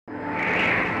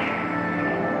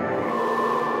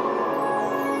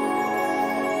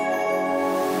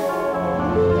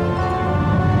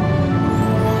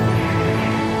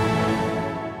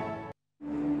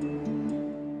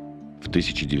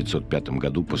1905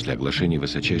 году, после оглашения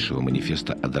высочайшего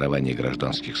манифеста о даровании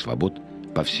гражданских свобод,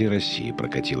 по всей России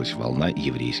прокатилась волна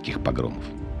еврейских погромов.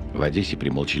 В Одессе при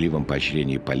молчаливом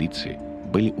поощрении полиции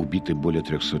были убиты более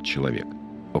 300 человек.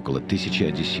 Около 1000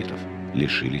 одесситов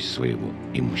лишились своего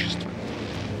имущества.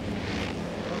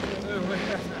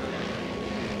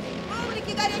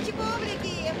 Публики, горячей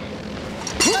публики!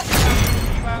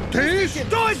 Ты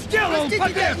что сделал,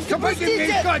 подлец? Сапоги мне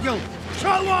искадил!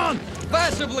 Шел вон!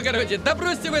 Ваше благородие, да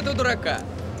бросьте в этого дурака.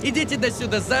 Идите до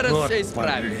сюда, зараз Вот все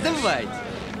исправим. Давайте.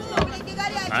 Публики,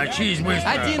 горячей! Очись быстро!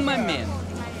 Один момент.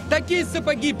 Такие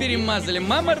сапоги перемазали,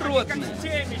 мама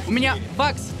родная. У меня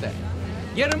вакс-то.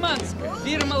 Германская,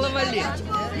 фирма Лавалет.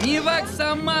 Не вакс,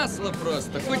 а масло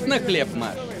просто. Хоть на хлеб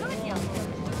маш.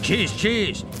 Чисть,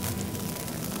 чисть!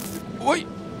 Ой,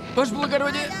 ваше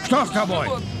благородие. Что с тобой?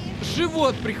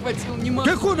 Живот прихватил, не могу.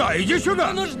 Ты куда? Иди сюда!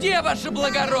 На нужде, ваше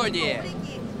благородие.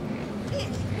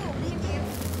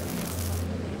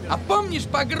 А помнишь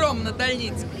погром на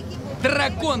Дальнице?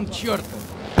 Дракон чертов.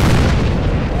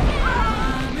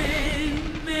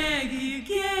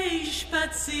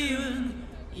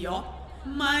 Ja,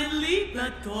 mein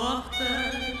lieber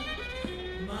Tochter.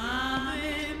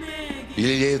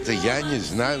 Или это я не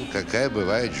знаю, какая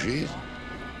бывает жизнь?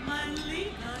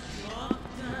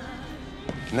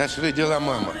 Нас родила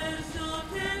мама,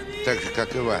 так же,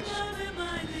 как и вас.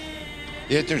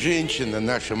 И эта женщина,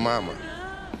 наша мама,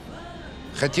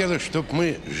 хотела, чтобы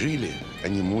мы жили, а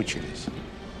не мучились.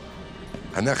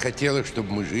 Она хотела,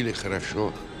 чтобы мы жили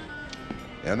хорошо.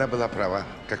 И она была права.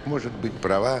 Как может быть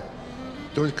права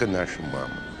только наша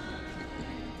мама.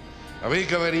 А вы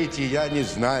говорите, я не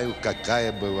знаю,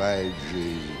 какая бывает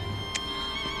жизнь.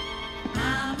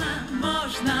 Мама,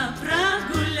 можно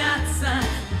прогуляться,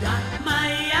 да,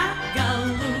 моя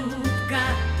голубка,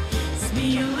 с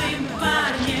милым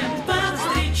парнем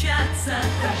повстречаться,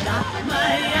 да,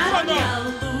 моя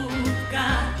голубка.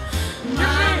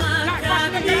 Мама,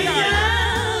 как не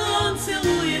я, он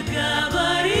целует,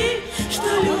 говорит,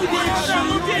 что любит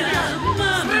жутко.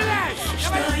 Мама,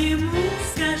 что ему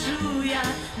скажу я,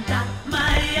 да,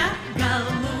 моя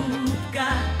голубка.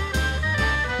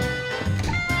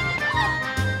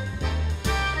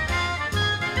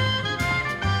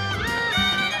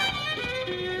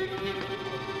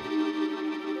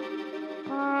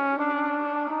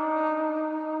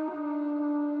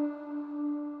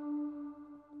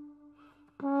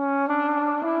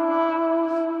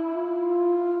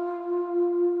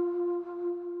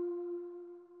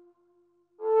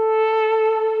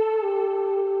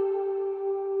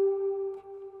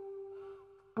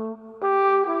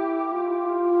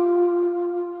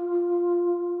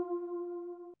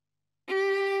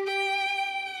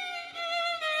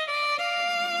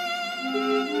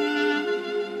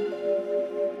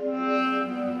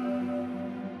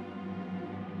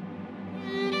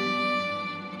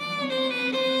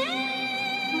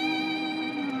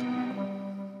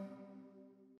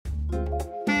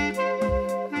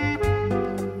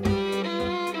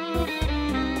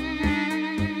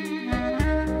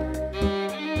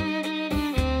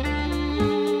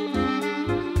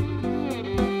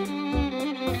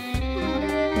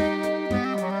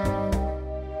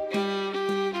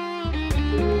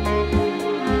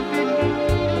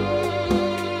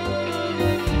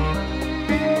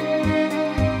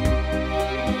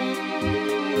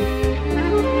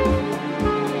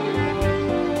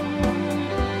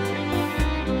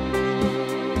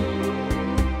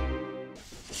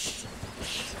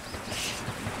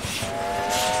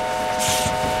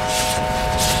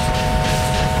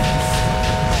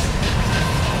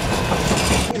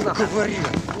 Говорила.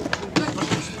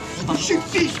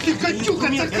 Шипись, ты гадюка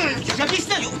такая! Я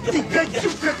объясняю! Ты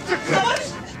гадюка такая!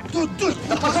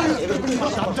 Да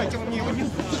пожалуйста! Отдайте мне его!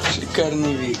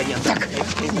 Шикарный вид. Так,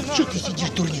 что ты сидишь,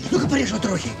 дурник? Ну-ка порежь его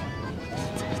трохи!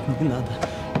 Не надо.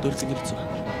 Только не лицо.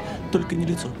 Только не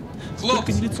лицо.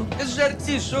 Только не лицо. Это же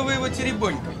артист, что вы его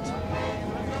теребонькаете?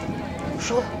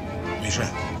 Шо? Миша.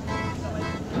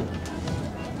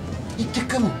 И ты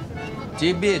кому?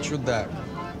 Тебе, чудак.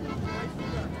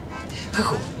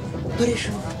 Какого?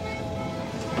 Порішив.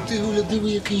 Ти, Оля,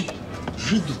 диви, який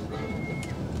жиду.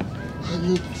 А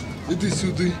ну, іди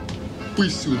сюди,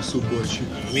 писюн собачий.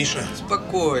 Миша.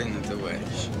 Спокойно,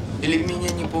 товарищ. Или меня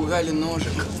не пугали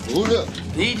ножик? Оля!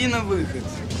 Иди на выход.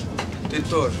 Ты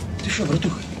тоже. Ты что,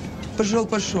 братуха? Пошел,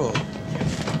 пошел.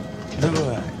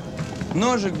 Давай.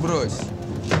 Ножик брось.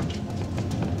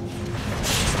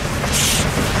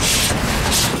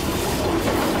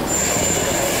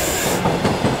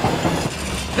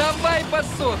 Давай по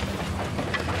сотке.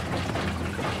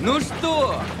 Ну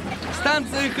что,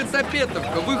 станция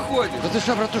Хацапетовка, выходит. Да ты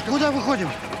что, братушка, куда выходим?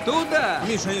 Туда!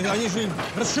 Миша, они же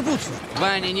расшибутся.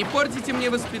 Ваня, не портите мне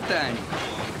воспитание.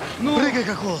 Ну... Прыгай,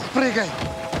 Кокол, прыгай!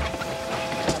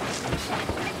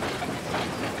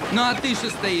 Ну а ты что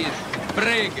стоишь?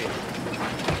 Прыгай!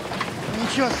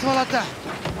 Ничего, сволота!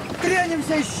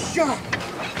 Трянемся еще!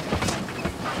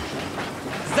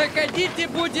 Заходите,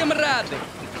 будем рады!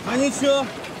 А ничего,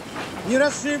 не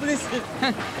расшиблись.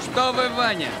 Что вы,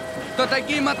 Ваня? То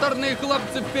такие моторные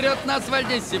хлопцы вперед нас в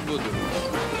Одессе будут.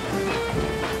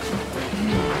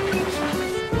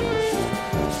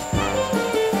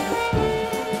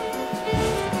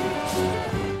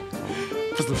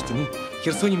 Послушайте, ну, в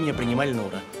Херсоне меня принимали на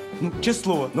ура. Ну, честное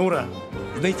слово, на ура.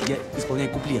 Знаете, я исполняю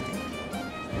куплеты.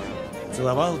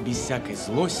 Целовал без всякой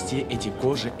злости эти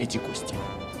кожи, эти кости.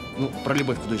 Ну, про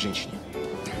любовь к той женщине.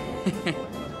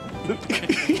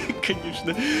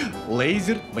 Конечно.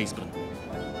 Лейзер Вейсбран.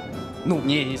 Ну,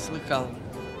 не слыхал.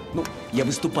 Ну, я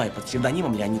выступаю под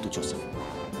псевдонимом Леонид Утесов.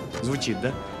 Звучит,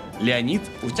 да? Леонид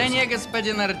Утесов. Да не,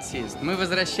 господин артист. Мы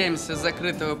возвращаемся с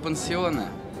закрытого пансиона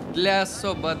для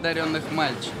особо одаренных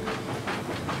мальчиков.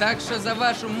 Так что за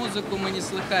вашу музыку мы не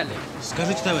слыхали.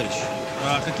 Скажите, товарищ,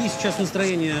 а какие сейчас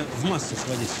настроения в массах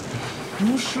в Одессе?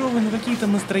 Ну шо вы, ну какие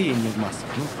там настроения в массах?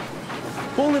 Ну,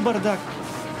 полный бардак.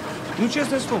 Ну,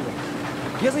 честное слово.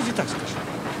 Я, знаете, так скажу.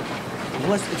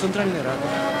 Власть у Центральной Рады.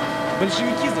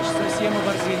 Большевики, значит, совсем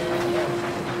оборзели.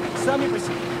 Сами по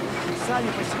себе. Сами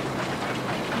по себе.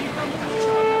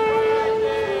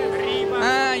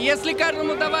 А, если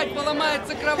каждому давать,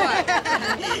 поломается кровать.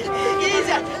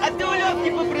 Изя, а ты у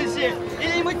Лёвки попроси.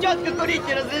 Или ему тетка курить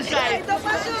не разрешает. Да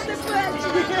пошел ты спать!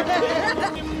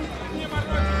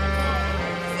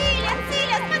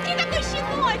 Циля, смотри, какой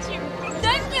щеночек!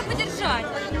 Дай мне подержать!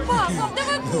 Папа,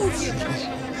 давай кушать!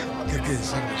 Какая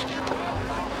собачка.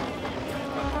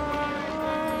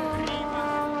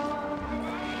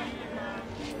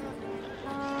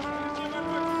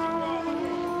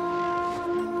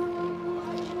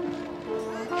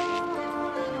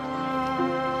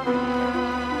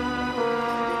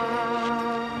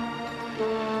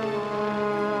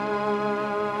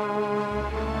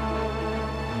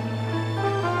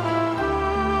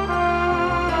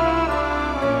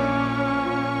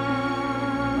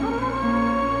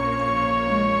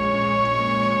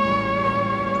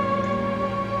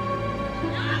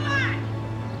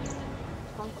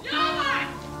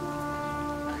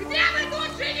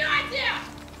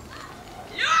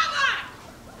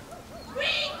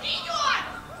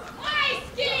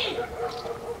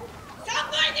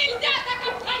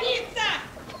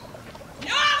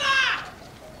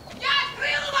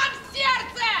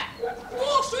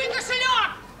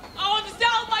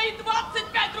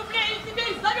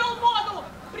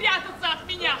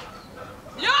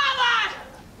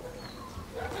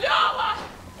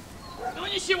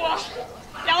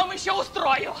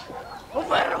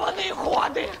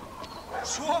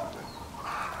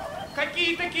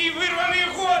 Какие такие вырванные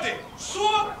годы?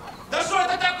 Что? Да что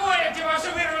это такое, эти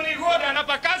ваши вырванные годы? Она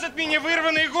покажет мне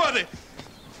вырванные годы.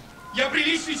 Я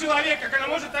приличный человек, как она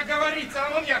может так говорить?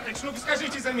 Соломон Яковлевич, ну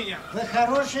скажите за меня. Вы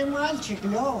хороший мальчик,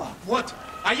 Лёва. Вот.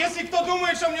 А если кто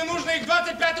думает, что мне нужно их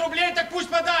 25 рублей, так пусть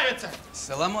подавится.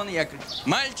 Соломон Яковлевич,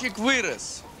 мальчик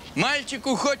вырос.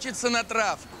 Мальчику хочется на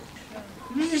травку.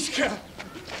 Мишка!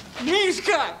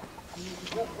 Мишка!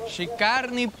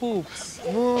 Шикарный пупс.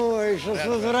 Ой, что с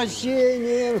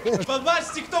возвращением.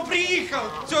 Побачьте, кто приехал,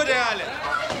 тетя Аля.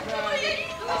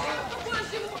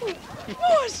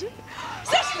 Боже!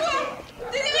 Сашко!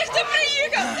 Ты видишь, кто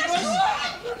приехал? Сашко!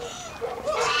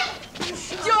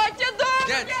 Тетя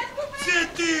дома! Це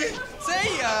ти! Це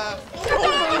я!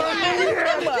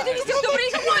 Ты видишь, кто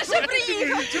приехал? Маша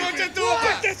приехал! Тетя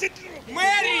дома!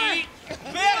 Мэри!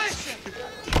 Мэри!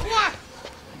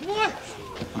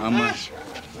 А Маша?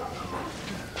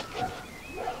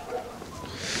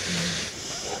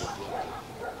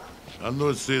 А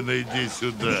ну, сына, иди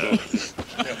сюда.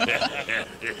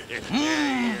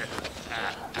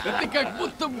 Да ты как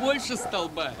будто больше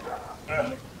столба.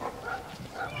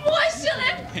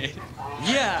 Мощный!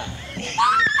 Я!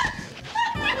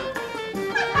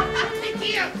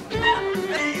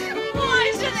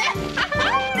 Мощный!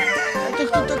 Это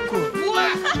кто такой?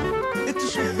 Это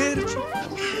что, Берчик?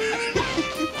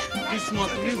 Ты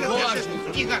смотри,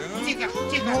 важный. Тихо, тихо,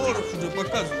 тихо. Город уже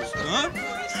показываешь, а?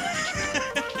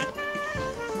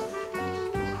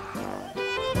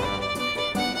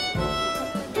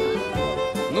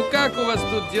 Ну как у вас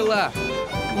тут дела?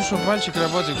 Ну что, мальчик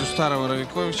работает у старого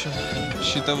Равиковича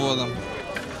счетоводом.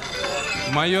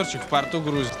 Майорчик в порту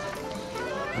грузит.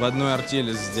 В одной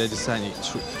артели с дядей Саней.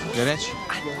 Горячий?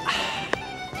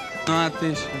 Ну а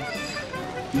ты что,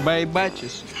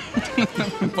 байбачишь?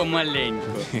 Помаленьку.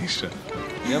 Миша,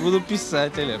 я буду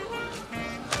писателем.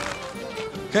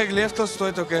 Как Лев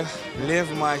Толстой, только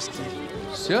Лев Майский.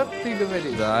 Все ты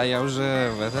говоришь? Да, я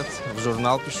уже в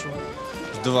журнал пишу.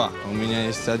 2. У меня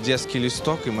есть одесский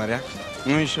листок и моряк.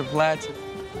 Ну, еще платят.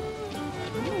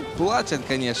 Платят,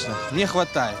 конечно. Не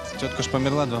хватает. Тетка ж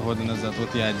померла 2 года назад.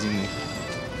 Вот я один и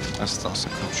остался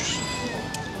кручусь.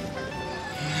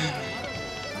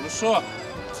 Ну шо?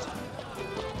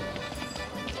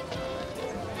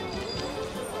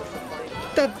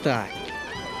 Да так.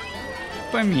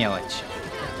 По мелочи.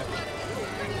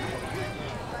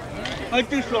 А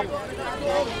ты шо?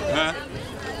 А?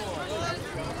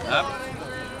 А?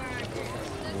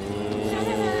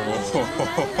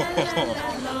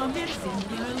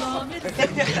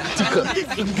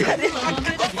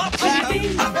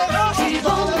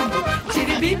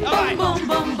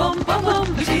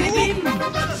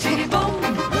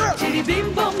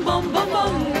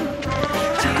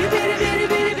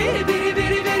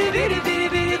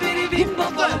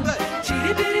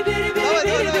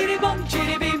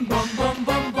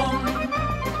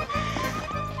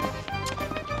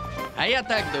 А я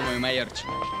так думаю, майорчик,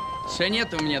 что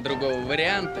нет у меня другого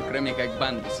варианта, кроме как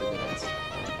банду собирать.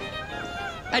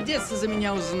 Одесса за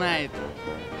меня узнает.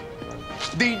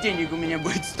 Да и денег у меня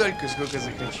будет столько, сколько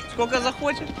захочу. Сколько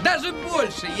захочешь? Даже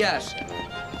больше, Яша.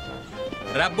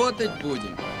 Работать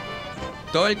будем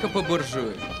только по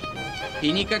буржую.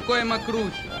 И никакой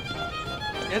мокрухи.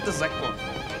 Это закон.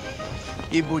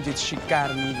 И будет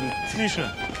шикарный вид.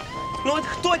 Миша, ну вот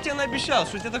кто тебе наобещал,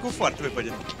 что у тебя такой фарт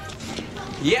выпадет?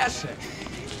 Яша,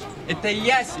 это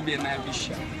я себе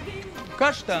наобещал.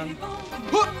 Каштан.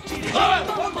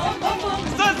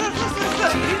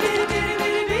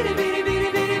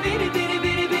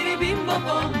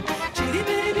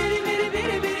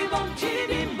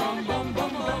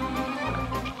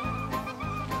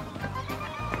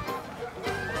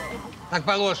 Так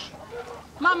положь.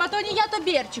 Мама, то не я, то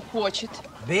Берчик хочет.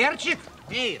 Берчик?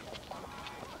 Ир.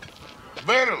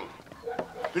 Берл,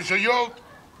 ты что, ёлк?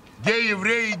 Где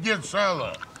еврей и где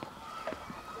сало?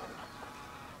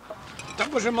 Та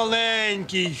боже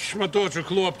маленький шматочок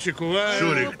хлопчику, а?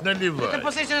 Шурик, наливай. Это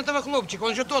посмотрите на этого хлопчика,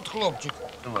 он же тот хлопчик.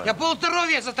 Давай. Я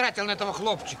полздоровья затратил на этого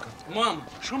хлопчика. Мама.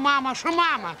 Шо мама, шо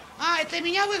мама? А, это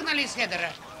меня выгнали из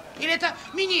хедера? Или это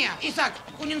меня, Исаак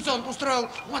Кунинсон, устроил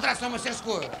в матрасную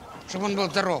мастерскую, чтобы он был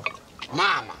здоров?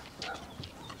 Мама.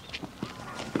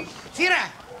 Фира,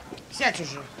 сядь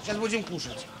уже, сейчас будем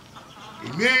кушать.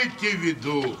 Имейте в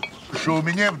виду, что у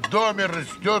меня в доме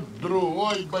растет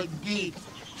другой бандит.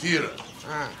 Фира,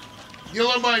 не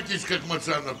ломайтесь, как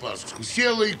маца на Пасху.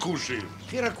 Села и кушай.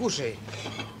 Фира, кушай.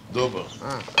 Дома.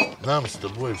 Нам с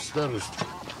тобой в старости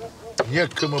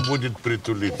некому будет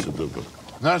притулиться дома.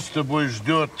 Нас с тобой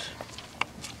ждет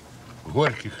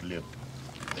горький хлеб.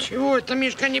 Чего это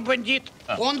Мишка не бандит?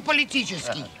 Он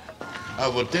политический. А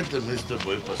вот это мы с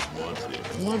тобой посмотрим.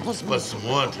 Ну,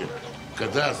 Посмотрим.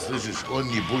 Когда, слышишь, он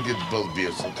не будет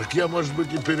балбесом. Так я, может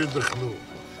быть, и передохну.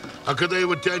 А когда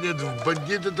его тянет в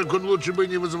бандиты, так он лучше бы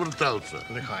не возвратался.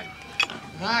 Лыхай.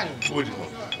 Будем.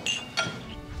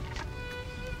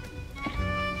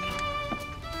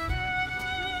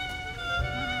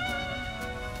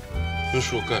 Ну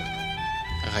что, как?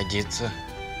 Годится.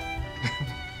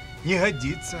 Не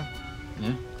годится.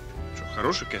 Что,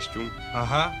 хороший костюм?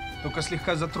 Ага, только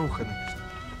слегка затруханный.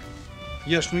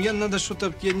 Яш, ну я надо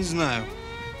что-то, я не знаю,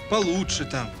 получше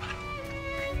там,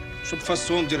 чтобы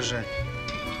фасон держать.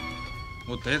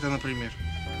 Вот это, например.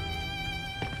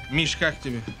 Миш, как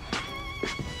тебе?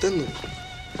 Да ну.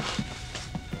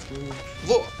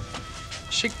 Во,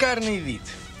 шикарный вид.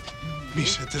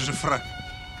 Миша, это же фрак.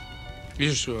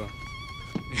 И что?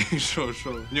 И шо?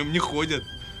 В нем не ходят.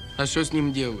 А что с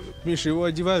ним делают? Миша, его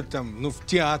одевают там, ну, в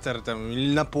театр там,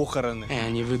 или на похороны.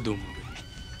 Они выдумывают.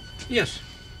 Яш,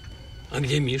 а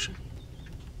где Миша?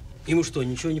 Ему что,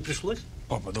 ничего не пришлось?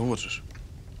 Папа, да вот же.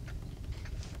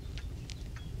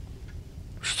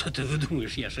 Что ты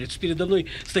выдумаешь, Яша? Это ж передо мной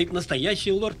стоит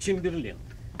настоящий лорд Чемберлен.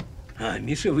 А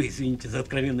Миша, вы извините за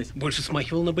откровенность, больше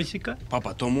смахивал на босика.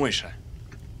 Папа, то Мойша.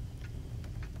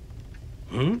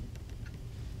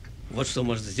 Вот что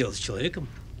может сделать с человеком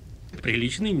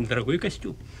приличный, недорогой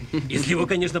костюм. Если его,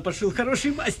 конечно, пошил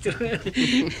хороший мастер.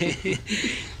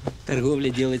 Торговля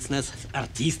делает с нас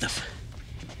артистов.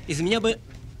 Из меня бы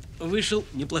вышел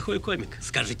неплохой комик.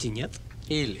 Скажете нет?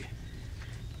 Или?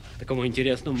 Такому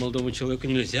интересному молодому человеку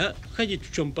нельзя ходить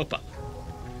в чем попало.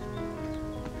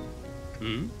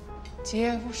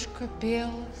 Девушка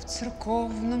пела в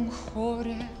церковном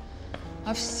хоре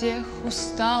о всех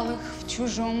усталых в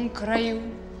чужом краю,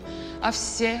 о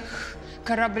всех,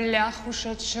 кораблях,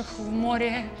 ушедших в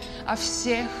море, о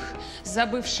всех,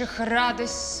 забывших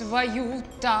радость свою.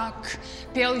 Так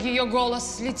пел ее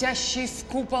голос, летящий в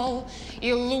купол,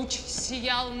 и луч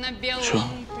сиял на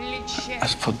белом плече.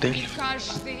 Асфодель?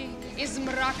 Каждый из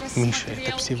мрака Миша, смотрел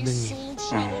это псевдоним. и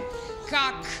слушал,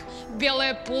 как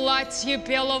белое платье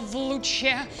пело в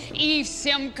луче, и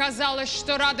всем казалось,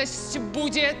 что радость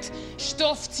будет,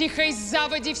 что в тихой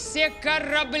заводе все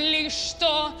корабли,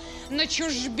 что на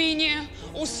чужбине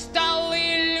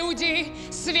усталые люди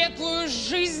светлую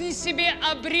жизнь себе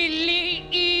обрели,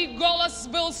 и голос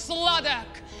был сладок,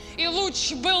 и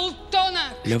луч был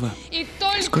тонок, Лёва, и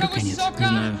только скоро конец? высоко Не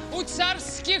знаю. у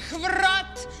царских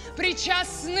врат,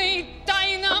 причастный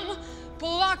тайнам,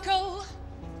 плакал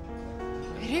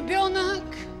ребенок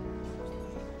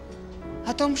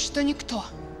о том, что никто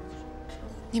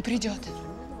не придет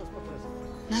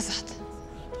назад.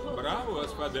 Браво,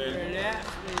 Асфодель.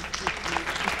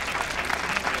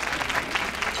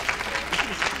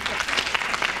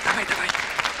 Давай, давай.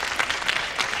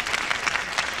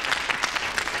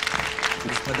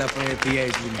 Господа поэты, я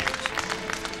извиняюсь.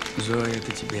 Зоя,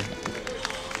 это тебе.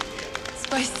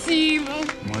 Спасибо.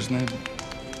 Можно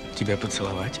тебя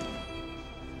поцеловать?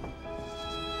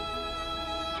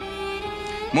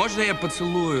 Можно я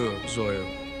поцелую Зою?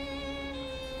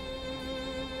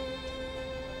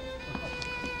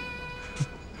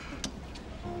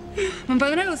 Вам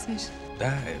понравилось, Миш?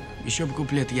 Да, еще бы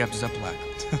куплет, я бы заплакал.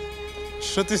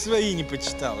 Что ты свои не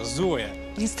почитала, Зоя?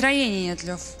 Настроения нет,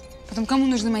 Лев. Потом кому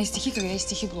нужны мои стихи, когда есть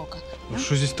стихи Блока? Ну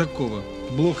что здесь такого?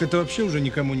 Блок это вообще уже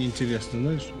никому не интересно,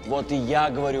 знаешь? Вот и я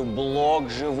говорю, Блок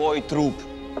 – живой труп.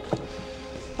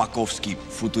 Паковский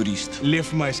футурист.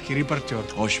 Лев Майский, репортер.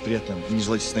 Очень приятно. Не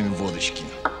желайте с нами водочки.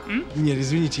 Нет,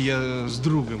 извините, я с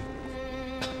другом.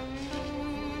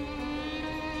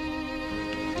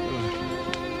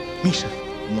 Миша.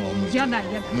 Я да.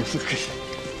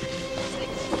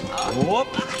 Ну, оп.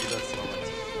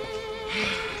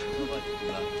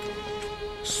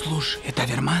 Слушай, это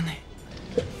Аверманы?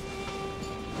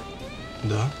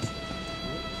 Да.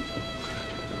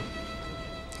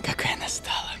 Какая она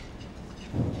стала?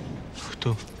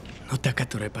 Кто? Ну, та,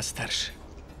 которая постарше.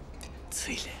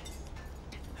 Циля.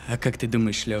 А как ты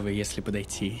думаешь, Лёва, если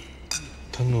подойти?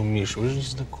 Да ну, Миш, вы же не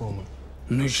знакомы.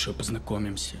 Ну и что,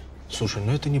 познакомимся? Слушай,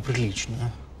 ну это неприлично,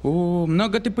 а? О,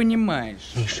 много ты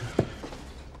понимаешь. Миша.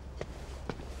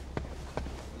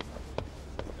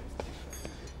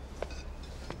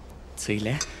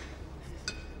 Циля.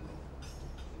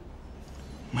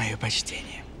 Мое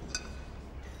почтение.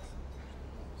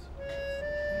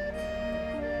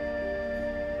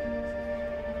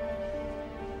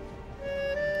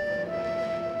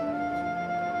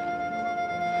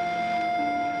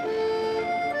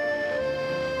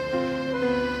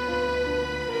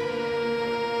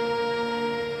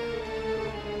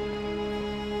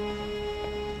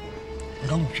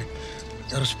 Голубчик,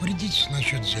 распорядитесь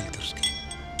насчет Зельтерской.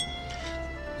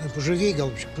 Ну, поживее,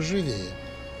 голубчик, поживее.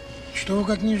 Что вы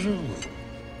как не живой?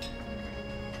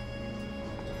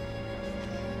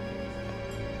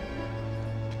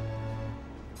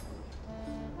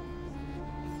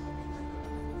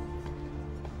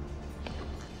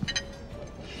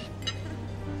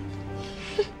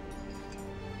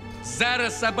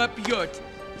 Зараз обопьете.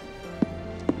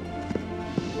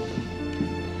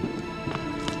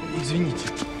 Извините.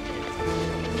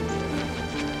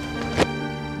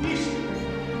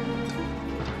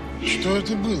 Что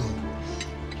это было?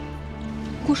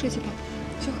 Кушайте, пап.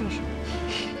 Все хорошо.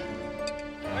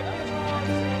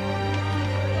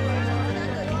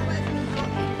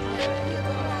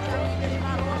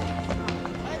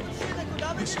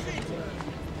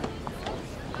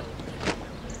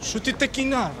 Что ты таки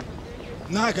на?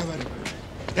 На, говорю.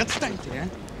 Отстаньте,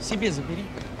 а? Себе забери.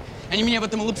 Они меня в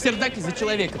этом лапсердаке за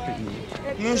человека приняли.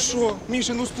 Ну что,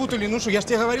 Миша, ну спутали, ну что, я же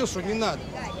тебе говорил, что не надо.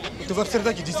 Ты в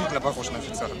Амстердаке действительно похож на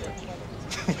офицера.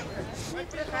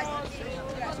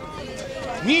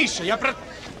 Миша, я про...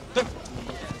 Да...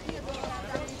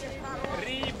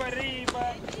 Риба.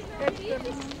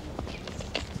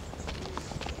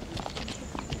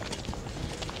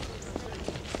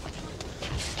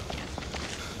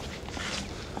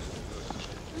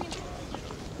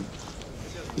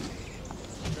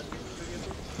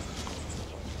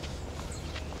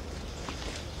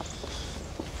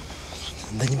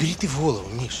 Да не бери ты в голову,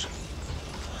 Миша.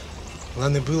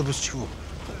 Ладно, было бы с чего.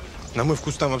 На мой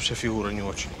вкус там вообще фигура не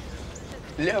очень.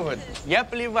 Лева, я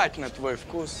плевать на твой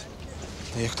вкус.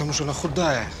 Я к тому, что она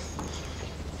худая.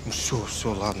 Ну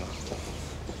все, ладно.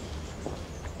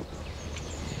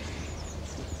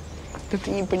 Да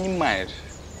ты не понимаешь.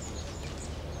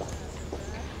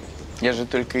 Я же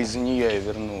только из-за нее и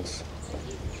вернулся.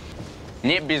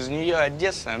 Мне без нее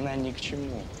Одесса, она ни к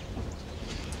чему.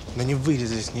 Да не выйдет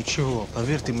здесь ничего,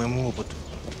 поверь ты моему опыту.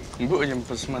 Будем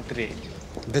посмотреть.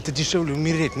 Да это дешевле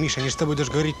умереть, Миша, они с тобой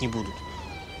даже говорить не будут.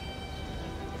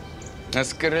 А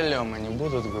с королем они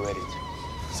будут говорить?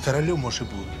 С королем, может, и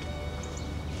будут.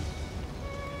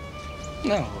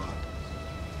 Ну вот.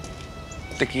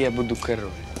 Так я буду король.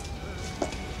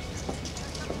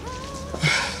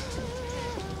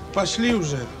 Пошли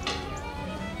уже,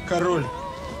 король.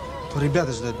 То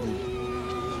ребята ждать будут.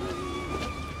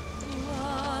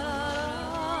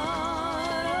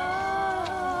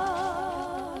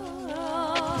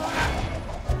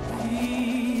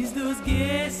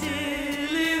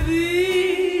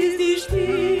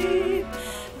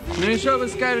 Ну и что вы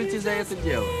скажете за это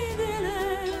дело?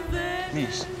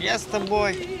 Миш, я с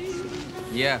тобой.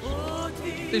 Я.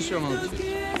 Ты что молчишь?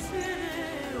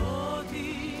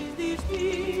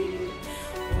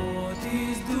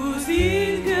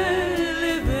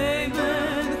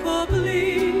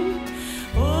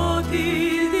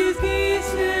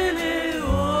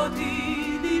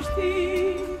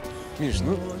 Миш,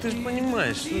 ну ты же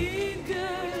понимаешь,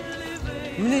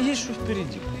 у меня есть что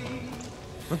впереди.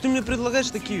 Но ты мне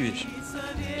предлагаешь такие вещи.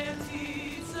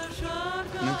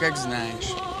 Ну, как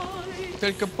знаешь.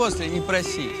 Только после не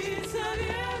проси.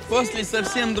 После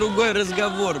совсем другой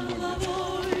разговор будет.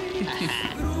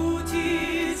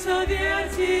 Крутится,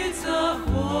 вертится,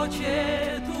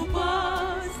 хочет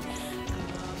упасть.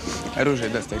 Оружие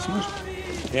достать сможешь?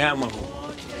 Я могу.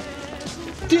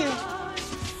 Ты!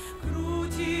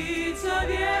 Крутится,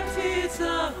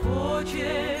 вертится,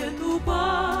 хочет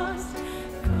упасть.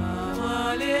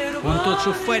 Вон тот,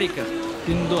 что в фариках,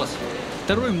 пиндос.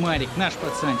 Второй Марик, наш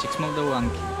пацанчик с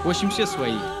Молдаванки. В общем, все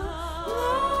свои.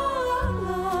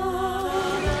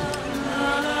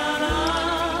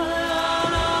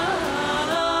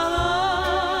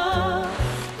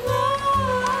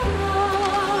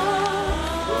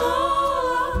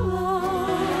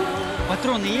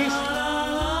 Патроны есть?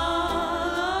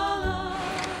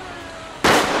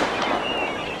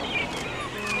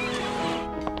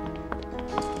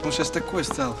 Он сейчас такой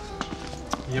стал.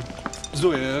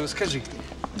 Зоя, скажи.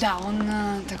 Да, он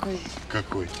такой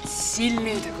Какой?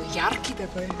 сильный, такой яркий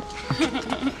такой.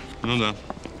 Ну да,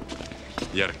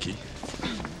 яркий.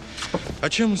 А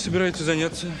чем он собирается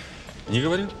заняться? Не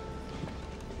говорил?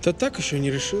 Да так еще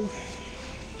не решил.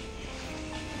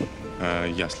 А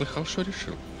я слыхал, что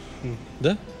решил.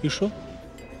 Да? И что?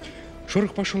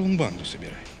 Шорох пошел, он банду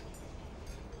собирает.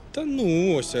 Да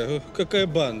ну, Ося, какая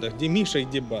банда? Где Миша и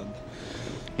где банда?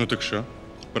 Ну так что,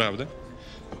 правда?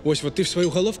 Ось, вот ты в своей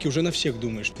головке уже на всех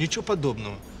думаешь. Ничего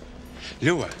подобного.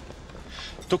 Лева,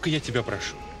 только я тебя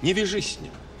прошу, не вяжись с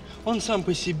ним. Он сам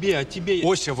по себе, а тебе...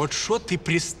 Ося, вот что ты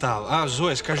пристал? А,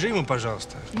 Зоя, скажи ему,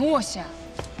 пожалуйста. Ося!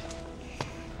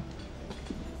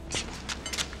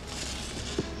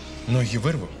 Ноги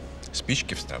вырву,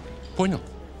 спички вставлю. Понял?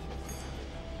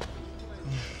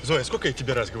 Зоя, сколько я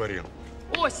тебе раз говорил?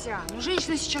 Ося, ну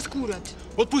женщины сейчас курят.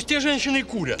 Вот пусть те женщины и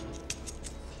курят.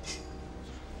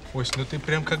 Ось, ну ты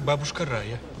прям как бабушка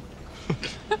Рая.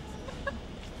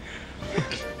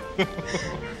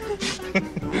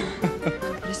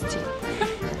 Прости.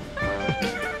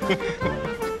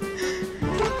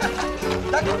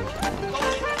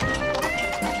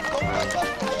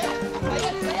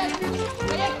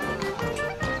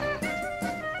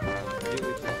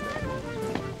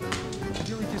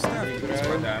 Делайте ставки,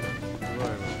 господа.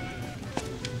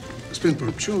 Господин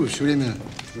Пророк, почему вы все время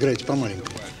играете по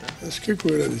маленькому? А с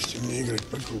какой радостью мне играть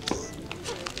по крупному?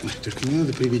 Только не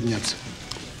надо приведняться.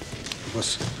 У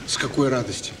вас с какой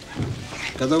радости?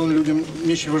 Когда он людям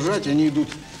нечего жрать, они идут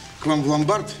к вам в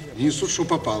ломбард и несут, что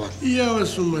попало. Я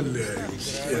вас умоляю,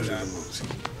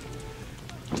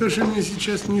 то, что мне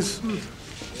сейчас несут,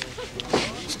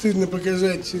 стыдно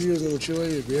показать серьезному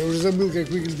человеку. Я уже забыл, как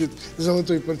выглядит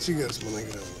золотой портсигар с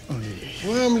монограммой.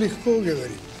 Вам легко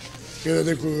говорить, когда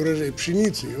такой урожай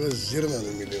пшеницы и у вас зерна на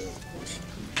миллион.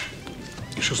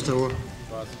 И что с того?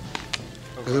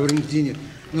 Когда в Аргентине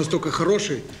настолько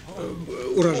хороший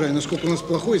урожай, насколько у нас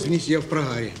плохой, извините, я в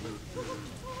прогаре.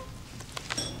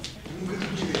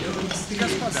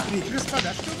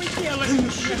 Господа, что вы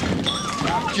делаете?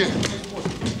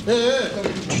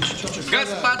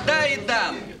 Господа и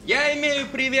дамы, я имею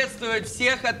приветствовать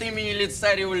всех от имени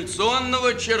лица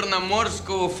революционного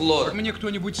Черноморского флота. Мне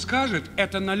кто-нибудь скажет,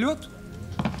 это налет?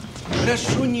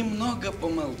 Прошу немного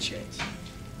помолчать.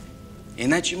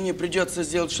 Иначе мне придется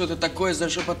сделать что-то такое, за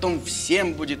что потом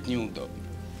всем будет неудобно.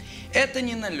 Это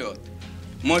не налет.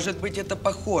 Может быть, это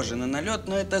похоже на налет,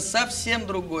 но это совсем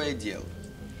другое дело.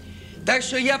 Так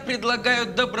что я предлагаю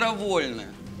добровольно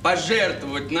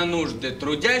пожертвовать на нужды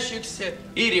трудящихся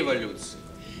и революции.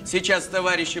 Сейчас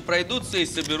товарищи пройдутся и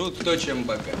соберут кто чем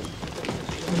богат.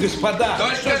 Господа,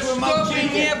 только чтобы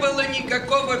не было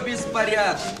никакого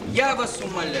беспорядка, я вас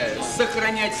умоляю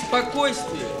сохранять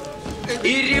спокойствие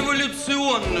и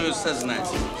революционную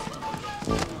сознательность.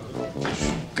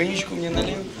 Коньячку мне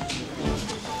налил?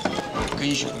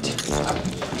 Коньячку где?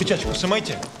 Печатку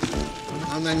сымайте.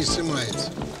 Она не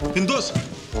сымается. Пиндос,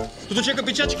 тут у человека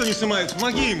печатка не сымается,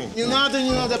 помоги ему. Не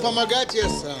надо помогать, я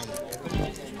сам.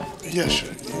 Яша,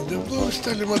 давно вы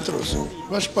стали матросом?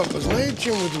 Ваш папа знает,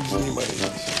 чем вы тут занимаетесь?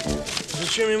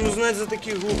 Зачем ему знать за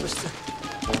такие глупости?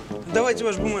 Давайте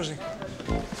ваш бумажник.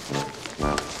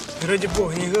 Ради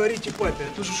бога, не говорите папе,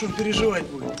 а то что он переживать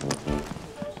будет.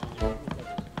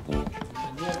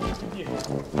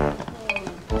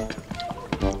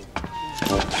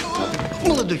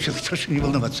 Молодой человек, прошу не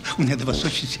волноваться. У меня до вас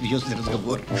очень серьезный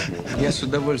разговор. Я с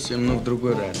удовольствием, но в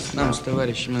другой раз. Нам с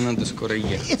товарищами надо скоро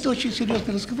ехать. Это очень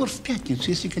серьезный разговор в пятницу,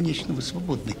 если, конечно, вы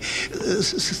свободны.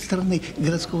 Со стороны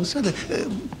городского сада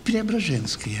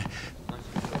Преображенская.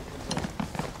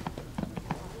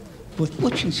 Вот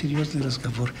очень серьезный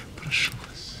разговор. Прошу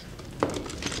вас.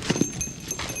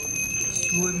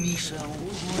 Ой, Миша,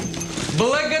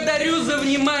 благодарю за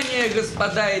внимание,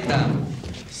 господа и дамы.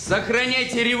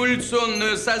 Сохраняйте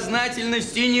революционную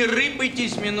сознательность и не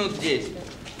рыпайтесь минут 10.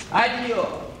 Адьё!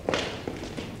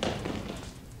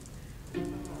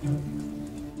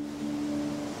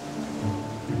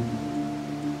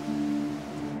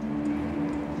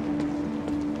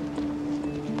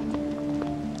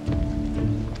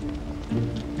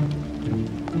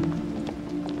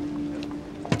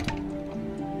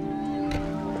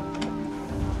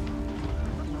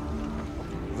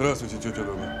 Здравствуйте, тетя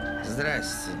Люба.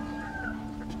 Здрасте.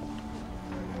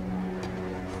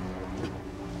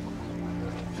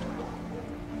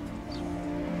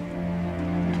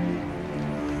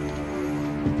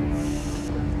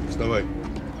 Вставай.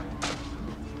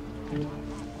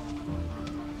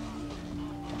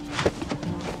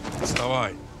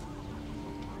 Вставай.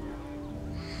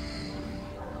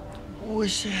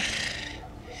 Ося.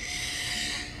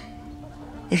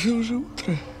 Это уже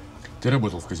утро. Ты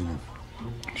работал в казино?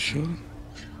 Что?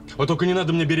 Вот только не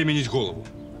надо мне беременеть голову.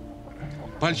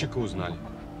 Пальчика узнали.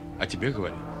 А тебе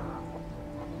говорят.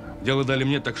 Дело дали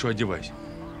мне, так что одевайся.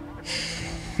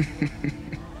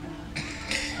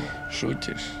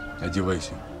 Шутишь?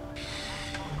 Одевайся.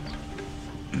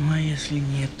 Ну, а если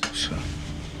нет, то что?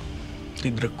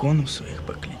 Ты драконов своих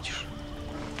покличешь?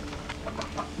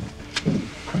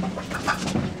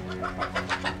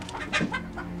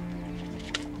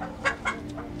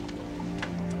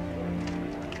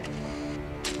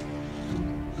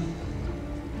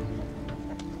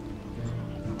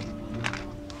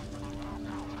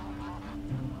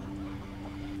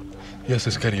 Я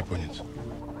сыскарь японец.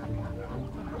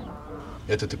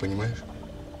 Это ты понимаешь?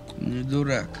 Не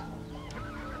дурак.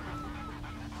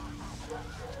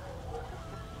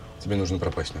 Тебе нужно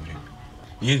пропасть на время.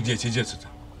 Есть где сидеться-то?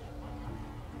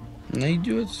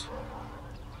 Найдется.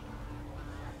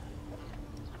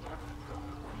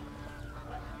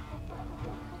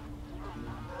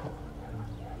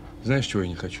 Знаешь, чего я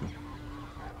не хочу?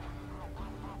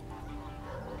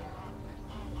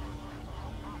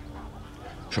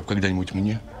 Чтоб когда-нибудь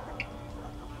мне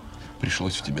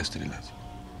пришлось в тебя стрелять.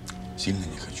 Сильно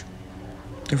не хочу.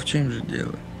 Да в чем же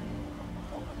дело?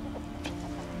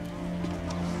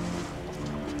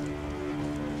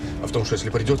 А в том, что если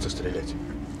придется стрелять,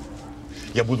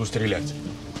 я буду стрелять.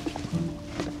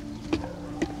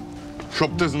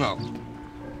 Чтоб ты знал.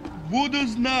 Буду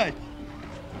знать.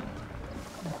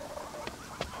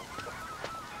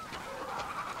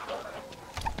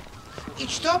 И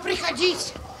что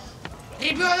приходить?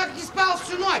 Ребенок не спал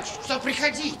всю ночь. Что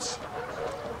приходить?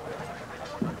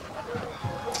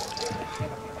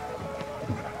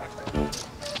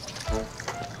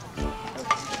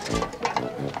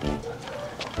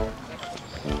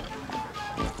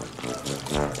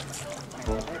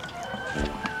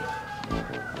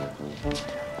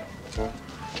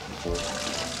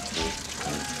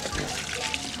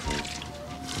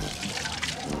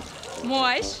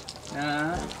 Мойш,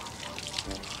 А?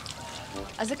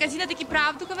 а за казино таки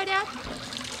правду говорят?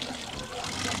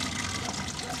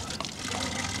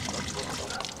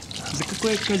 За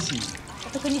какое казино?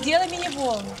 Только не делай меня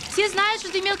волну. Все знают,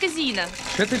 что ты имел казино.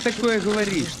 Что ты такое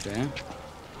говоришь-то,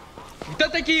 а? Кто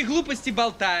такие глупости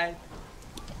болтает?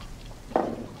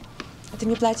 А ты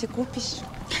мне платье купишь?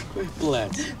 Какое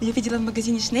платье? Я видела в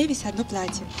магазине Шнейвиса одно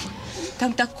платье.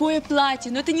 Там такое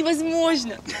платье, но это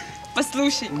невозможно.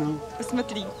 Послушай,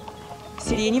 посмотри.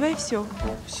 Сиреневое все.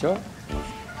 Все?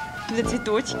 Тут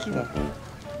цветочки. Да.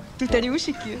 Тут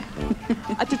орюшики.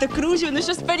 А тут кружево, ну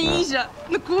что с Парижа.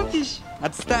 Ну купишь?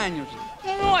 Отстань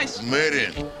уже. Мощь.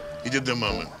 Мэри, иди до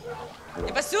мамы.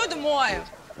 Я посуду мою.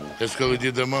 Я сказал,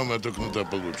 иди до мамы, а то кнута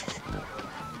получишь.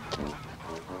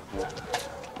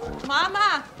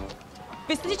 Мама,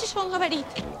 вы слышите, что он говорит?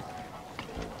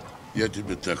 Я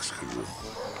тебе так скажу.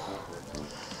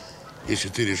 Если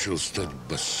ты решил стать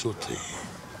басотой,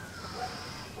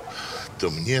 то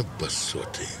мне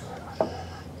басоты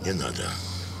не надо.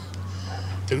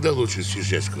 Тогда лучше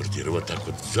съезжай с квартиры. Вот так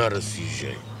вот, зараз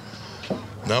съезжай.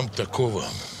 Нам такого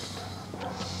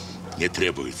не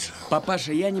требуется.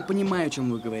 Папаша, я не понимаю, о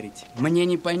чем вы говорите. Мне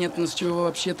непонятно, с чего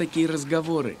вообще такие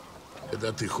разговоры.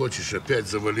 Когда ты хочешь опять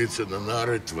завалиться на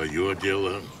нары, твое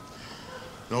дело.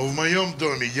 Но в моем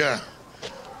доме я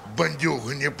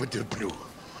бандюгу не потерплю.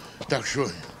 Так что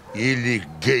или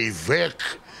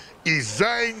гейвек, и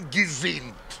sein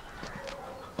Gesind.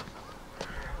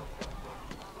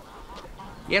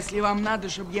 Если вам надо,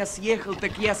 чтобы я съехал,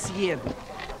 так я съеду.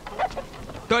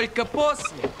 Только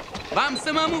после вам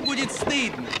самому будет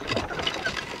стыдно.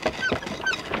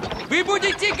 Вы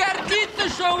будете гордиться,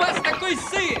 что у вас такой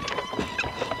сын.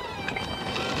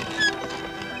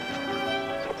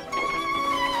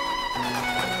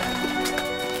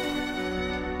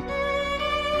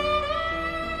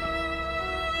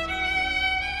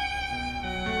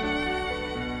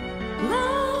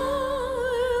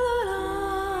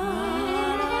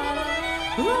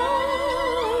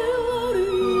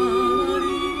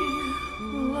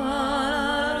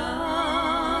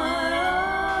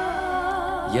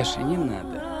 Яша, не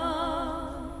надо.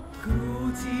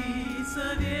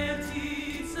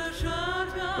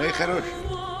 Мои хорошие,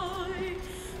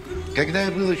 когда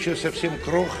я был еще совсем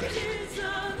кроха,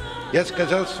 я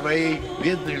сказал своей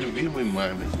бедной любимой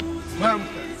маме: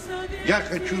 мамка, я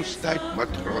хочу стать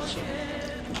матросом.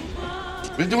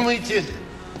 Вы думаете,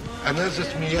 она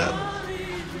засмеялась?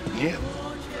 Нет.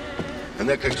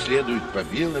 Она как следует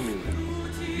побила меня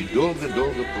и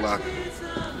долго-долго плакала.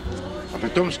 А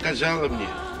потом сказала мне: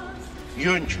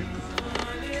 Йончик,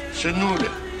 сынуля,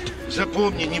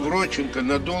 запомни, Невроченко,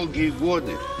 на долгие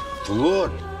годы,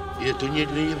 флот, и это не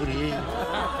для евреев.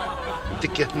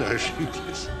 Таки она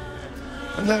ошиблась.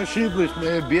 Она ошиблась,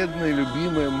 моя бедная,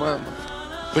 любимая мама.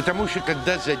 Потому что,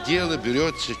 когда за дело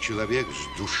берется человек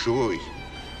с душой,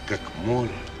 как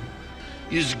море,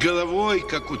 и с головой,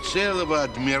 как у целого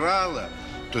адмирала,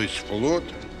 то есть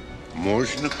флота,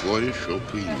 можно кое-что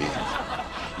поиметь.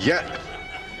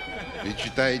 Вы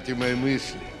читаете мои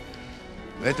мысли.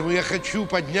 Поэтому я хочу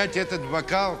поднять этот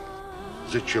бокал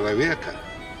за человека,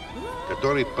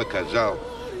 который показал,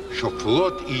 что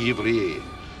флот и евреи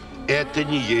 – это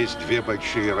не есть две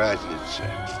большие разницы.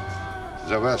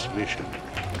 За вас, Миша.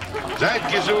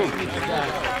 Зайдгезун!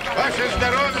 Ваше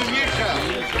здоровье, Миша!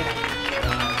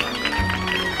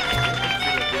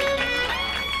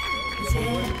 Где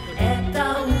эта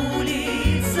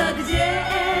улица, где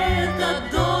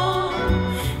этот дом,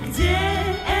 где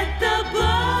эта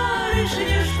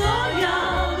барышня, что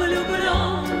я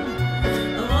влюблен?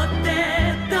 Вот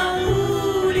эта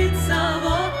улица,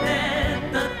 вот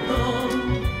этот дом,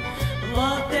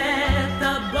 вот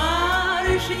эта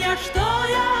барышня, что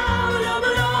я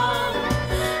влюблен.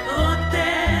 Вот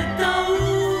эта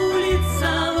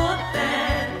улица, вот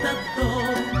этот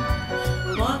дом,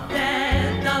 вот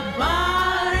эта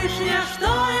барышня, что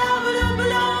я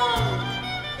влюблен.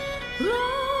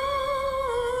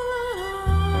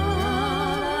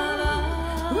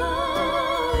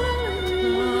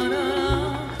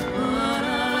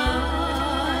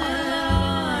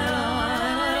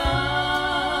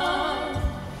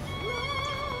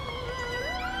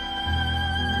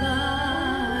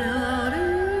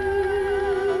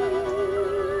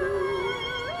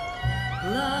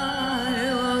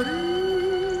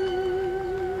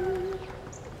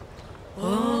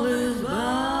 All is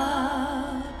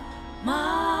but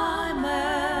my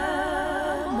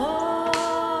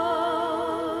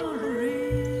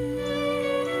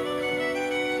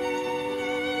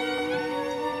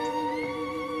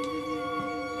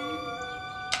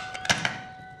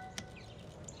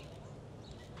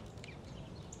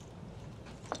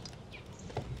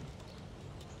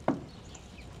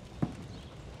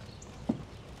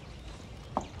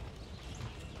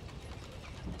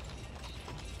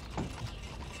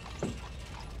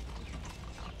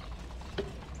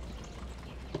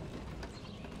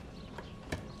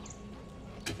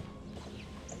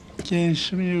Я не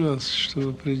сомневался, что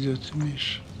вы придете,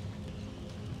 Миша.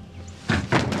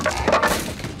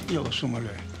 Я вас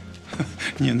умоляю,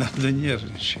 не надо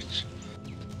нервничать.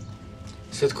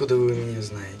 Откуда вы меня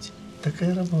знаете?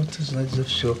 Такая работа, знать за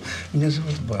все. Меня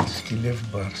зовут Барский, Лев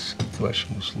Барский, к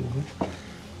вашим услугам.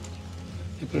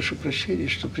 Я прошу прощения,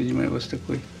 что принимаю вас в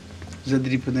такой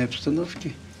задрипанной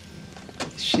обстановке.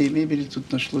 Из всей мебели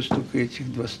тут нашлось только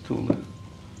этих 2 стула.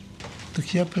 Так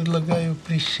я предлагаю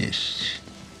присесть.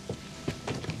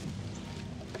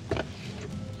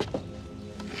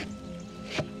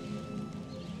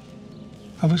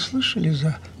 А вы слышали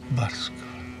за Барского?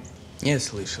 Я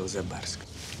слышал за Барского.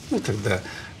 Ну, тогда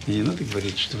не надо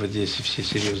говорить, что в Одессе все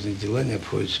серьезные дела не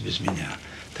обходятся без меня.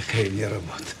 Такая у меня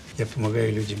работа. Я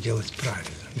помогаю людям делать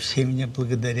правильно. И все меня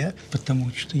благодарят,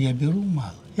 потому что я беру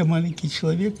мало. Я маленький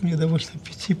человек, мне довольно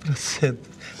 5%.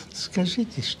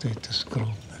 Скажите, что это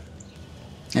скромно.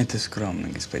 Это скромно,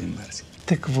 господин Барский.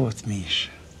 Так вот,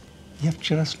 Миша, я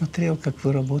вчера смотрел, как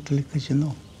вы работали в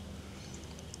казино.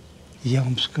 Я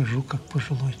вам скажу, как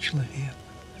пожилой человек.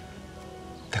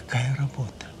 Такая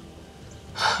работа.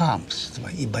 Хамство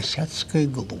и босяцкая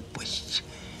глупость.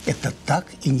 Это так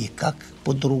и никак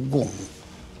по-другому.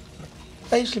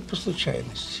 А если по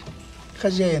случайности?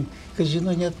 Хозяин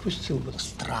казино не отпустил бы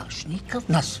стражников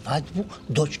на свадьбу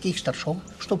дочки их старшего.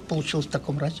 Что бы получилось в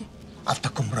таком разе? А в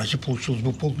таком разе получилось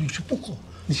бы полное чепухло.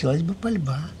 Началась бы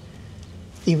пальба.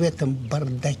 И в этом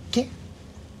бардаке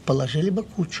положили бы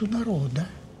кучу народа.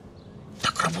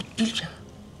 Так работать нельзя.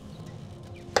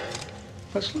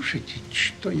 Послушайте,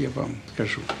 что я вам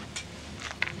скажу.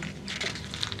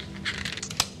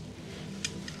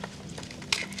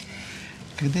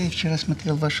 Когда я вчера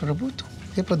смотрел вашу работу,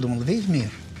 я подумал, весь мир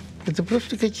 – это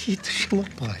просто какие-то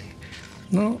шалопаи.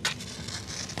 Но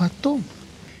потом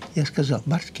я сказал,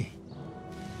 Барский,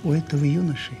 у этого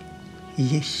юноши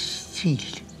есть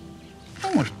стиль.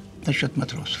 Ну, может, насчет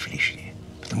матросов лишнее,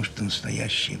 потому что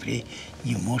настоящий еврей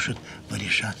не может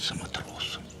выряжаться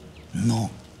матросом. Но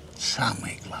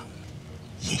самое главное,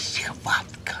 есть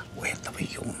хватка у этого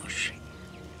юноши.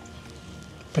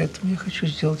 Поэтому я хочу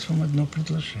сделать вам одно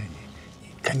предложение.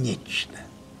 Конечно,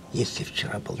 если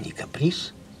вчера был не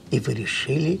каприз, и вы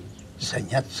решили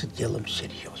заняться делом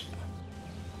серьезно.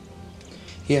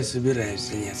 Я собираюсь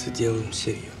заняться делом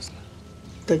серьезно.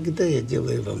 Тогда я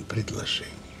делаю вам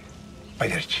предложение.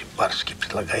 Поверьте, Барский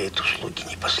предлагает услуги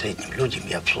не последним людям,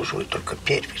 я обслуживаю только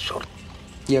первый сорт.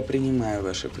 Я принимаю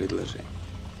ваше предложение.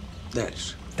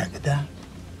 Дальше. Тогда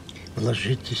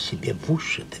вложите себе в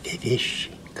уши 2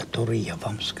 вещи, которые я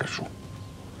вам скажу.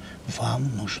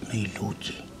 Вам нужны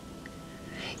люди.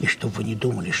 И чтобы вы не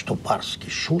думали, что Барский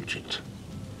шутит,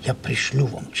 я пришлю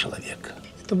вам человека.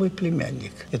 Это мой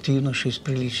племянник. Это юноша из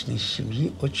приличной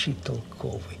семьи, очень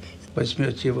толковый.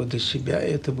 Возьмете его до себя,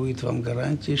 и это будет вам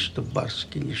гарантией, что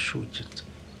Барский не шутит.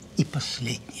 И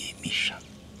последнее, Миша.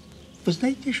 Вы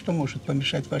знаете, что может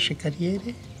помешать вашей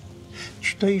карьере?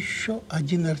 Что еще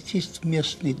один артист в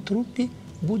местной труппе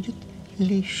будет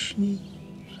лишний.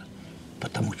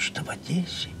 Потому что в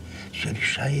Одессе все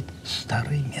решает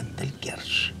старый Мендель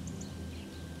Герш.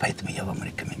 Поэтому я вам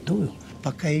рекомендую,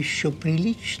 пока еще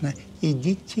прилично,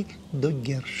 идите до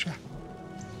Герша.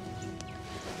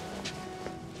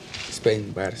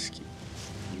 Господин Барский,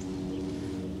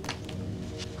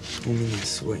 у меня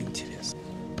свой интерес.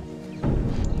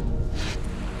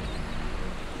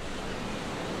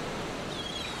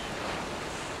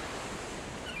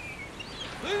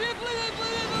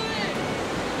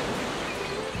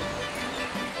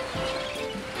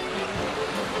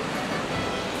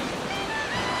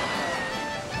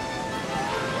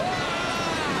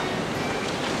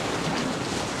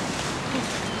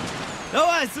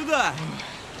 Давай сюда!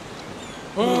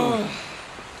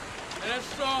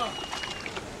 Хорошо.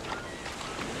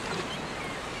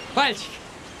 Пальчик,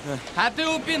 а ты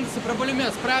у Пинца про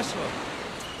пулемет спрашивал?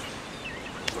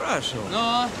 Спрашивал.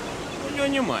 Но? У него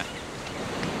нема.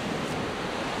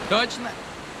 Точно?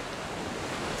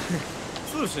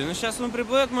 Слушай, ну сейчас он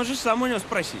приплывет, можешь сам у него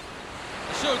спросить.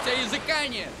 Что, у тебя языка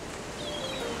нет?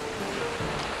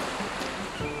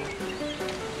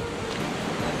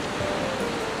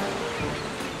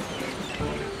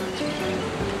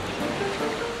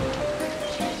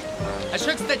 А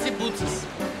что, кстати, Буцис?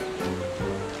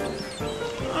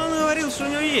 Он говорил, что у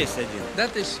него есть один. Да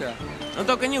ты что? Но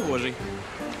только не гожий.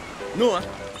 Но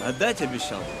отдать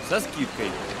обещал со скидкой.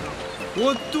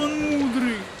 Вот он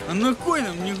мудрый. А на кой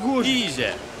нам не гожий?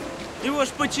 Изя. Его ж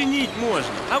починить можно,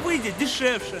 а выйдет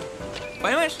дешевше.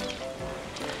 Понимаешь?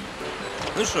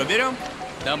 Ну что, берем?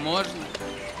 Да можно.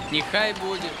 Нехай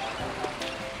будет.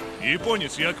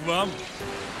 Японец, я к вам.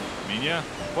 Меня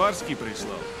Барский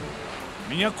прислал.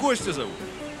 Меня Костя зовут.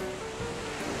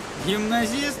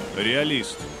 Гимназист?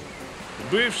 Реалист.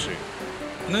 Бывший.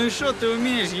 Ну и что ты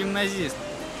умеешь, гимназист?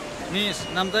 Миш,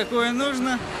 нам такое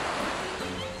нужно?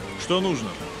 Что нужно?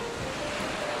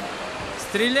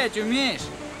 Стрелять умеешь?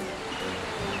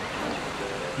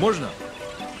 Можно?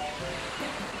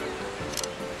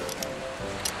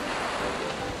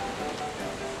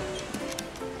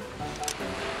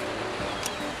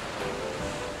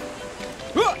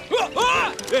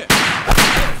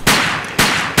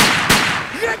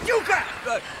 Гадюка!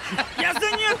 Я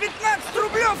за нее 15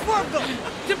 рублей отдал!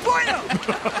 Ты понял?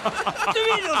 Ты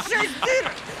видел? 6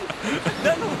 дыр!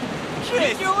 Да ну,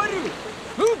 6! Я говорю!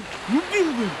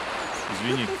 Убил бы!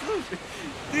 Извини.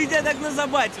 Ты где так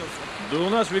назабатился? Да у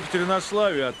нас в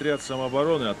Екатеринославе отряд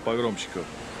самообороны от погромщиков.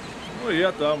 Ну,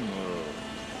 я там...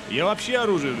 Я вообще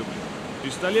оружие люблю.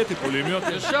 Пистолеты,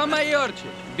 пулеметы. Ну что, майорчик,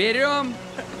 берем?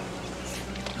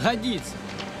 Годится.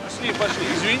 Пошли, пошли,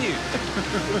 извини.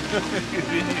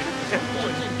 Извини.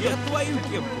 Я твою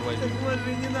кепку возьму.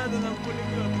 Боже, не надо нам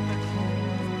пулемета.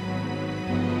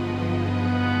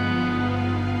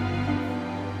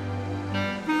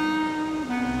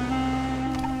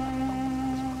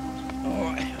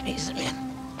 Ой, измен.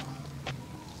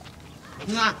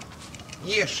 На,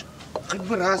 ешь. Хоть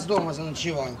бы раз дома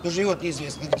заночевал. То живет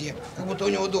неизвестно где. Как будто у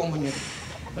него дома нет.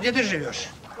 Где ты живешь?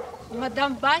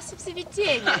 Мадам Бася в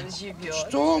заведении живет.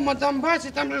 Что, мадам Бася?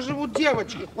 Там же живут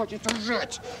девочки. Хватит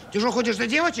ржать. Ты что, ходишь за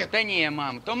девочек? Да не,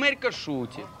 мам, то Мэрька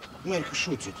шутит. Мэрька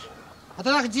шутит. А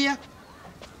тогда где?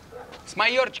 С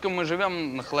майорчиком мы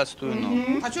живем на холостую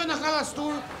ногу. А что на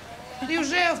холостую? Ты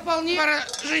уже вполне пора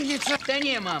жениться. Да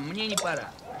не, мам, мне не пора.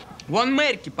 Вон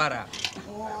Мэрьке пора.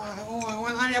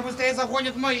 Ой, она меня быстрее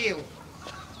заходит в могилу.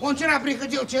 Он вчера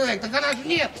приходил человек, так она же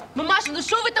нет. Мамаша, ну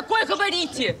что вы такое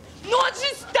говорите? Ну он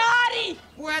же старый!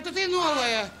 Ой, а тут и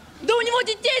новая. Да у него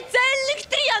детей цельных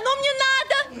 3, оно мне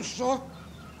надо! Ну что?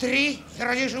 3?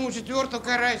 Родишь ему 4,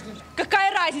 какая разница?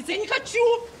 Какая разница? Я не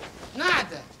хочу!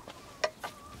 Надо!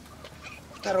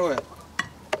 2.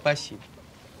 Спасибо.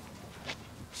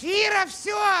 Фира,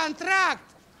 все, антракт!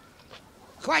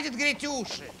 Хватит греть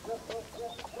уши.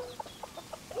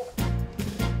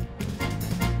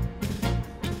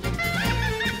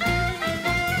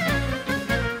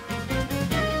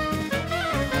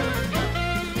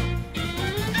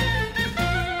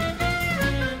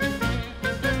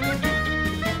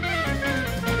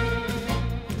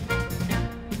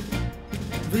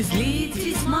 Вы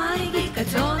злитесь, маленький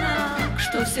котенок,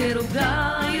 что все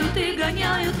ругают и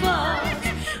гоняют вас.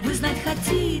 Вы знать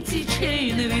хотите,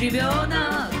 чей вы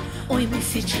ребенок? Ой, мы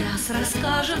сейчас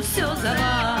расскажем все за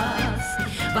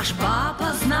вас. Ваш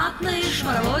папа знатный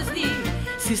шмаровозник,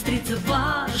 сестрица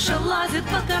ваша лазит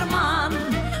по карман.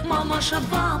 Мамаша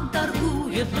вам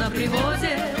торгует на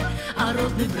привозе, а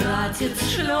родный братец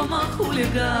шлема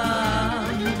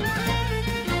хулиган.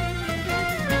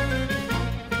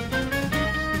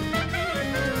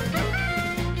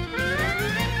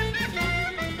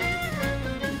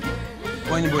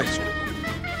 Ваня Борисович.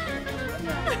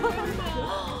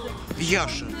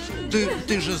 Яша,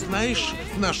 ты же знаешь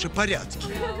наши порядки?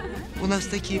 У нас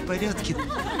такие порядки.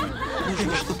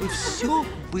 Нужно, чтобы все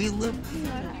было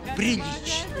прилично.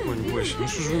 Ваня Борисович, ну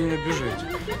что же вы меня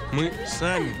обижаете? Мы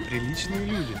сами приличные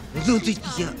люди. Ну, ты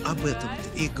я об этом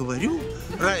и говорю.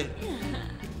 Рай,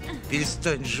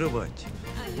 перестань жевать.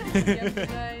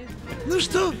 Ну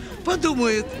что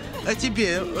подумают о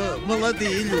тебе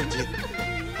молодые люди?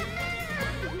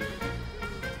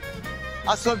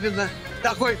 Особенно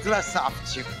такой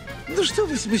красавчик. Ну что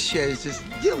вы смущаетесь?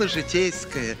 Дело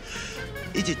житейское.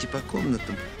 Идите по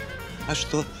комнатам. А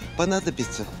что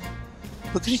понадобится,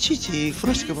 покричите, и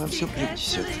Фроська вам все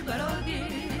принесет.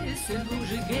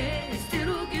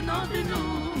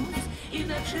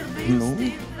 Ну?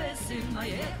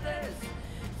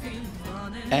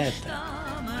 Это.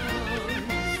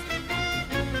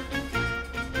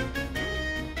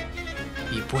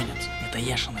 Японец. Это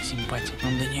Яшина симпатия.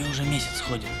 Он до нее уже месяц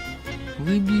ходит.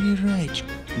 Выбери райчик.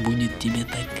 Будет тебе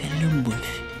такая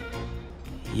любовь.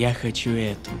 Я хочу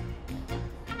эту.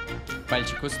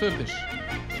 Пальчик уступишь?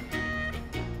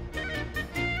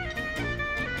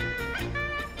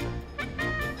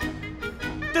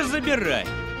 Да забирай.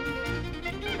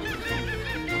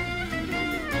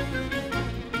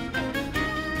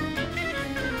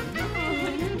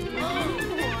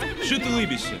 Что ты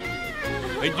лыбишься?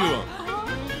 Пойдем.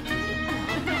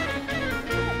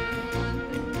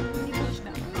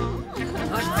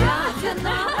 Ваш дядя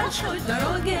на большой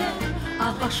дороге,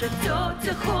 а ваша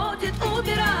тетя ходит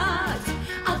убирать,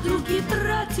 а другой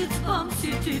братец вам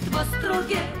сидит в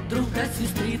остроге, другая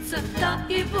сестрица, та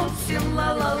и вовсе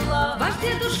ла-ла-ла. Ваш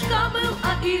дедушка был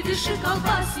аидиш и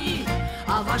колбасник,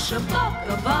 а ваша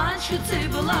бабка банщицей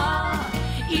была,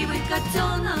 и вы,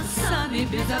 котенок, сами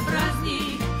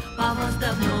безобразник, по вас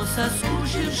давно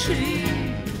соскучивший.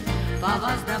 по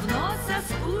вас давно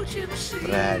соскучивший.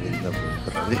 Правильно выбрали.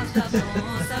 По вас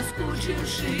давно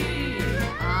соскучивший.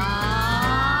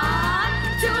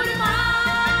 Тюрьма.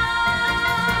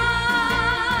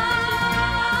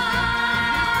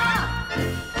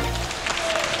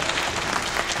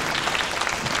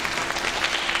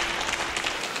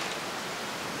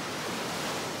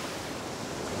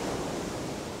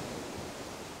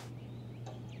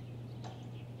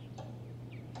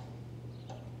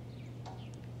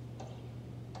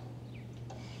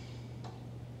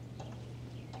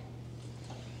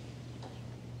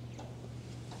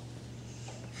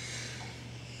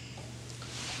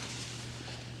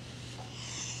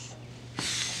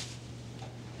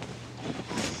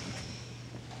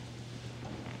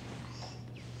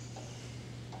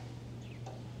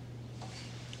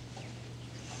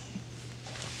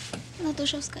 Но ты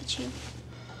уже вскочил.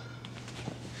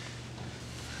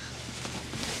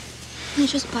 Мне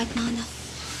еще спать надо.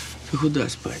 Куда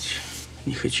спать?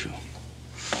 Не хочу.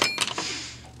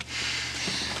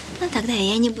 Ну, тогда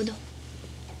я не буду.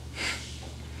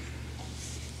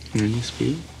 Ну, не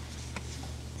спи.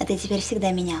 А ты теперь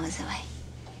всегда меня вызывай.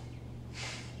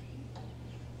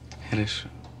 Хорошо.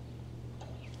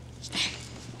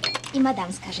 И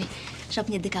мадам скажи, чтоб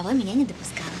ни до кого меня не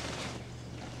допускала.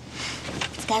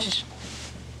 Скажешь?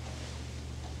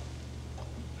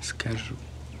 Скажу.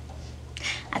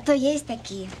 А то есть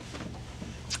такие.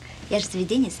 Я же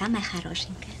заведение самое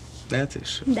хорошенькое. Да ты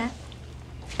что? Да.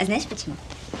 А знаешь почему?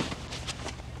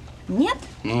 Нет?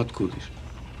 Ну, откуда ж?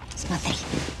 Смотри.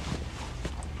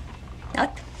 Вот.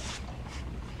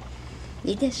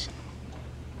 Видишь?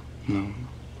 Ну?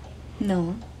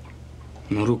 Ну?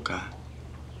 Ну, рука.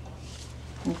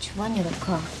 Ничего не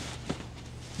рука.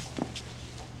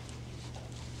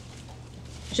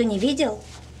 Что, не видел?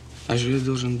 А же я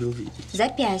должен был видеть.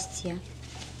 Запястье.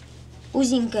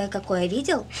 Узенькое какое,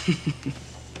 видел?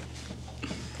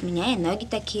 У меня и ноги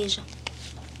такие же.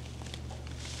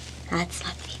 Вот,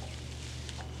 смотри.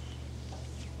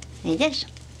 Видишь?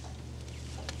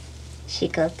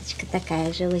 Щиколоточка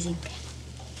такая же узенькая.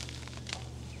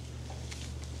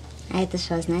 А это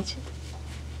что значит?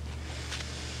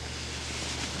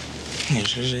 И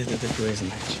что же это такое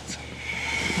значит?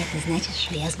 Это значит,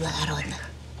 что я с благородных.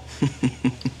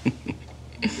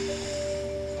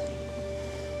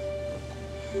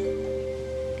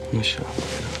 Ну что,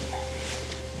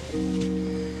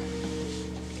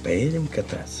 поедем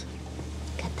кататься?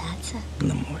 Кататься?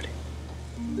 На море.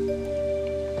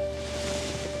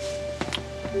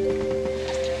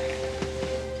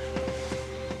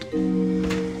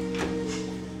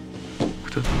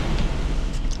 Кто там?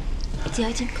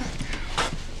 Дяденька.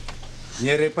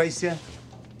 Не рыпайся.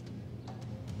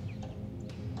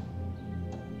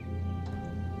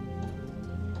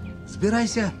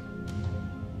 Собирайся.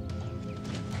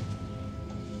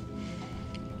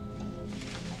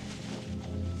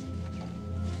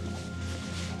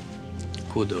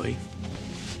 Кудой?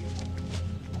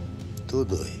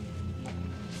 Тудой.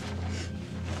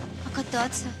 А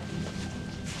кататься?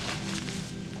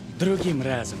 Другим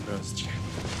разом, Розочка.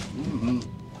 Угу.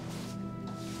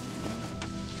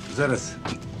 Зараз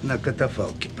на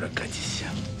катафалке прокатися.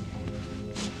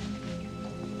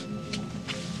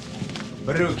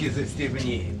 Руки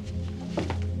застегни.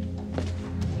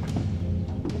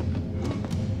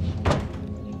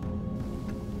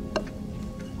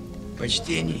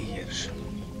 Почтение, Ерш.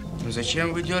 Ну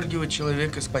зачем выдергивать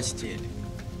человека с постели?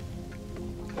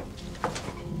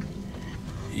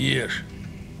 Ешь.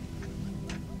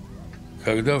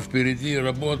 Когда впереди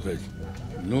работать,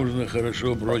 нужно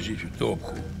хорошо бросить в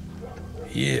топку.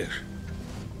 Ешь.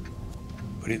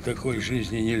 При такой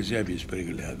жизни нельзя без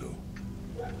пригляду.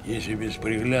 Если без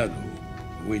пригляду,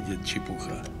 выйдет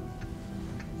чепуха.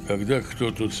 Когда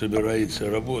кто тут собирается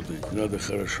работать, надо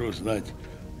хорошо знать,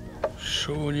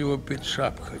 что у него под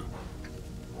шапкой.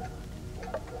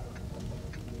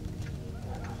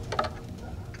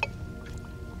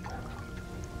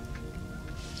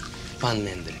 Пан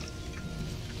Мендель,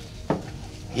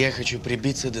 я хочу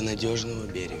прибиться до надежного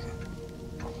берега.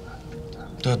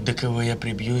 Тот, до кого я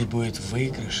прибьюсь, будет в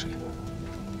выигрыше.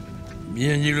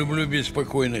 Я не люблю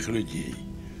беспокойных людей.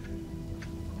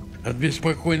 От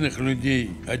беспокойных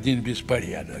людей один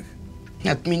беспорядок.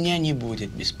 От меня не будет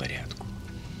беспорядку.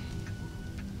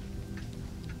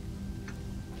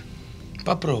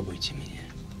 Попробуйте меня.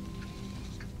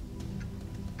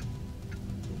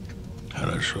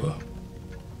 Хорошо.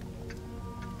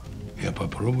 Я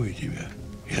попробую тебя.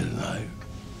 Я знаю.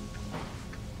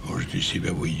 Может, из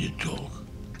себя выйдет толк.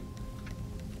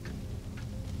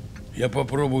 Я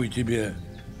попробую тебя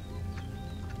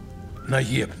на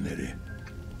Гепнере.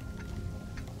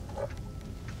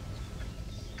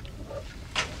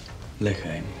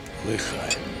 Лехайм.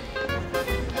 Лехайм.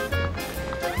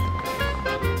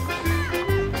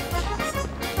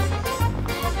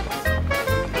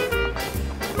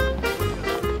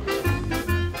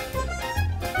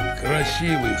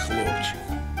 Красивый хлопец.